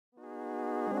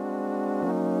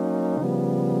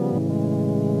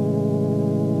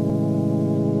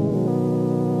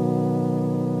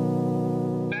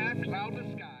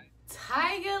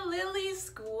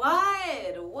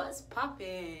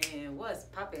poppin'? What's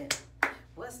poppin'?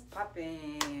 What's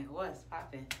poppin'? What's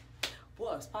poppin'?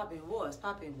 What's poppin'? What's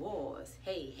poppin'? What's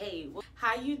hey?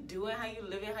 How you doing? How you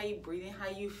living? How you breathing? How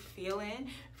you feeling?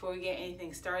 Before we get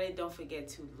anything started, don't forget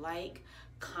to like,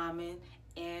 comment,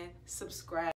 and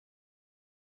subscribe.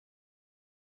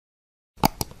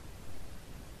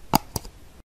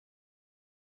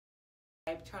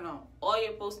 Turn on all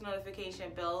your post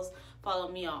notification bells.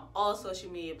 Follow me on all social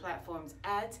media platforms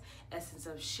at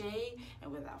Essenceofshay.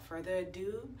 And without further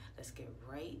ado, let's get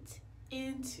right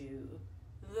into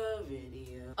the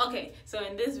video. Okay, so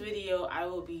in this video, I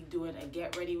will be doing a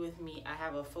get ready with me. I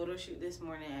have a photo shoot this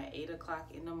morning at 8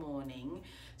 o'clock in the morning.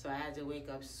 So I had to wake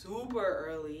up super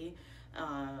early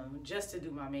just to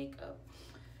do my makeup.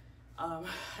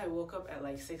 I woke up at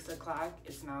like 6 o'clock.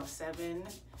 It's now 7.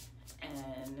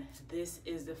 And this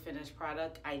is the finished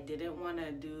product. I didn't want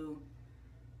to do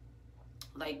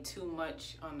like too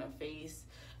much on the face.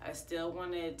 I still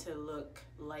wanted to look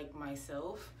like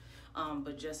myself,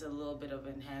 but just a little bit of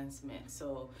enhancement.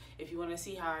 So if you want to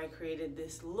see how I created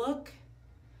this look,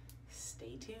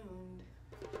 stay tuned.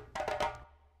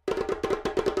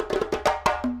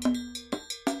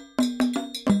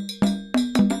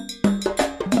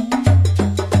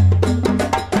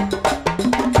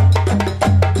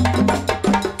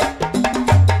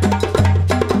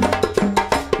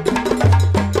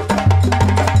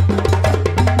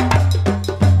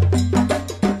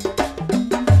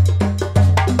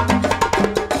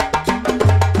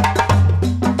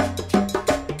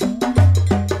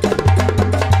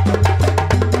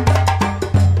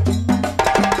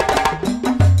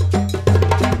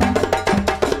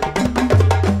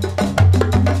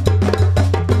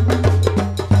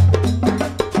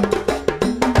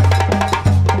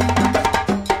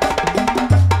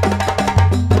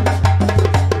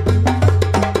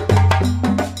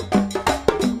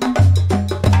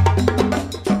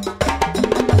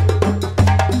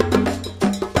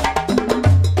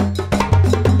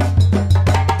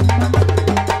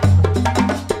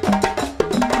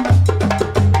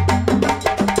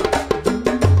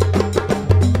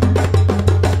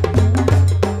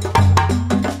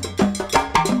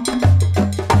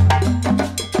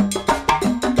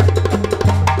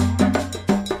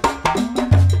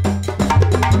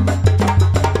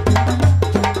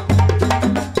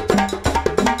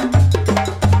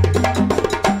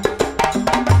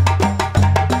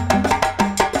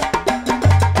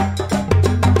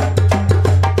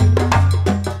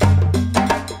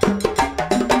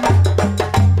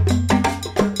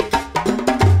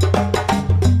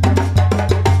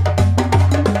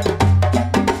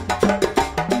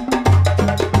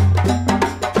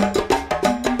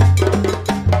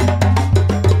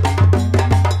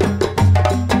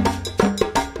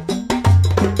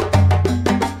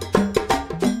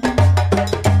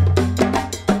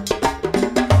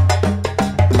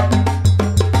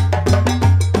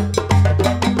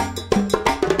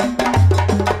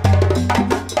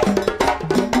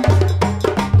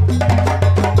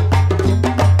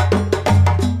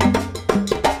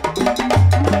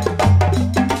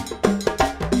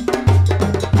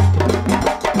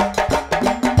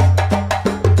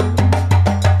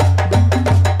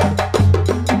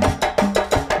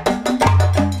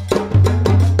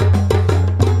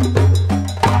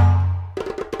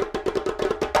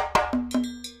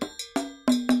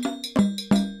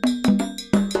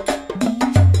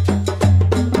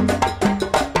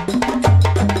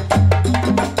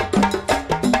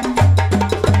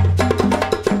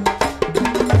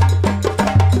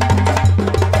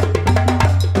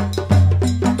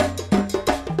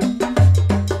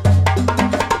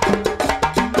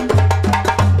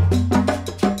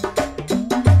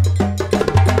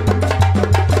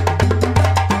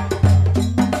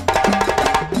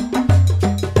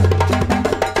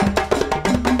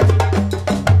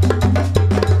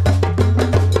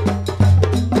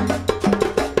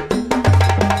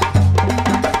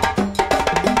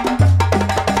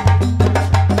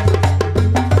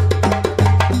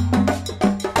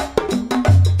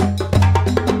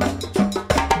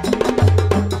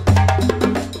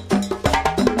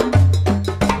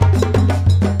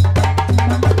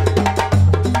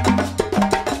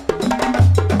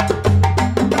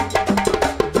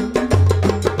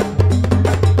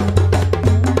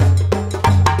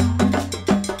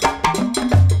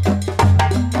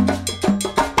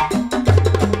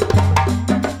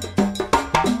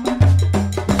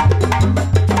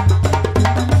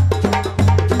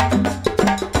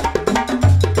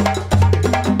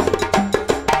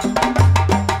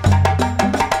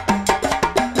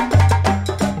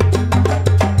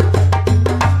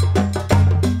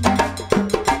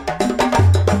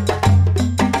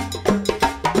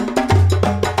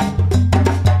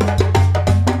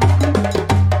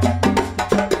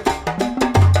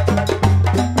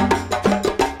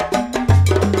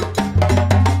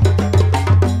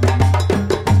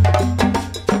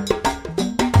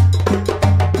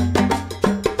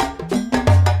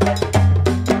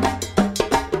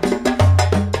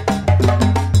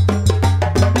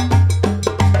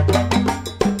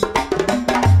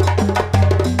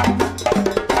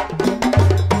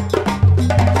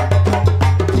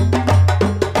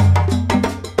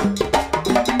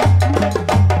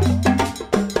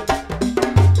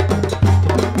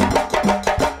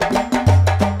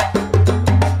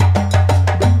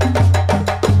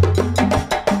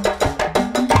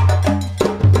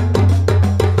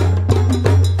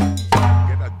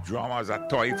 as a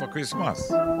toy for Christmas.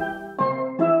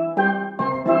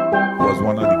 Was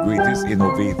one of the greatest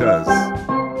innovators.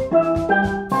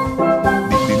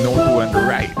 The note and the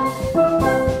right.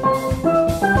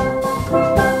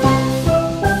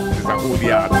 It's a whole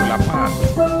yard full of pans.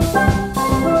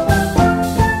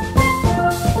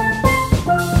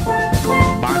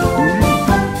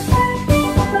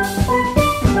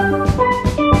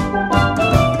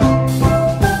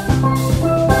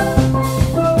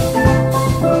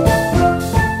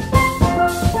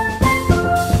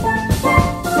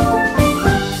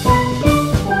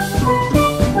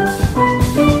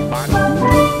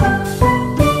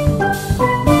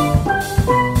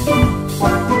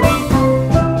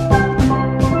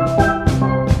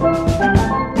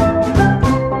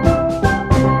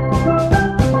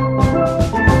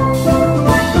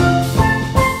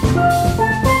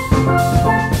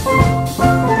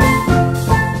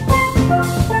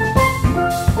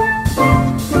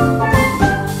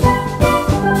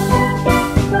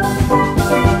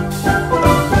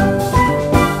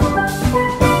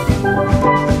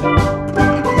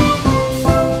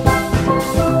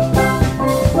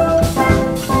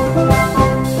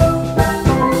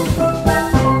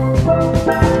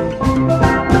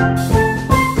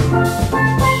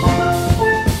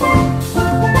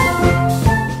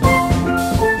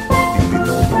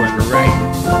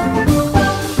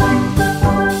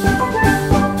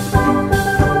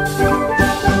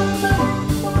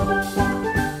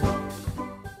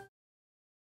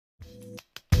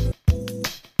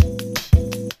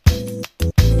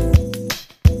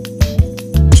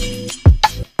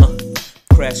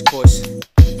 Crash course,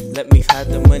 let me hide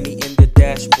the money in the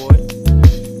dashboard.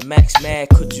 Max mad,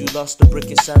 could you lost the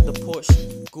brick inside the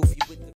Porsche? Goofy with the